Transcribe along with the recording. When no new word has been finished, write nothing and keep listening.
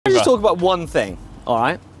just talk about one thing, all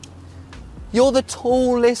right? You're the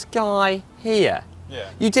tallest guy here. Yeah.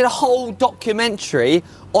 You did a whole documentary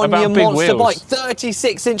on about your monster wheels. bike,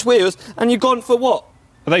 36-inch wheels, and you've gone for what?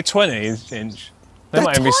 Are they 20-inch? They They're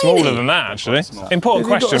might even be tiny. smaller than that, actually. Important Have you got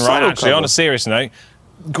question, a right, saddle actually, cover? on a serious note.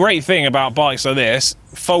 Great thing about bikes like this,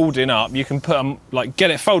 folding up, you can put them, like,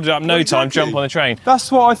 get it folded up, no time, jump on the train.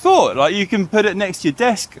 That's what I thought. Like, you can put it next to your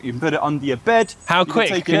desk, you can put it under your bed. How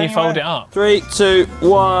quick can you fold it up? 3, 2,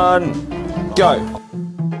 1, go.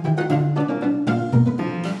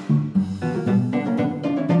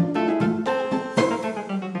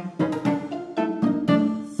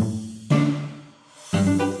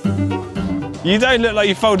 You don't look like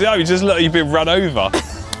you folded it up, you just look like you've been run over.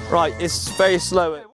 Right, it's very slow.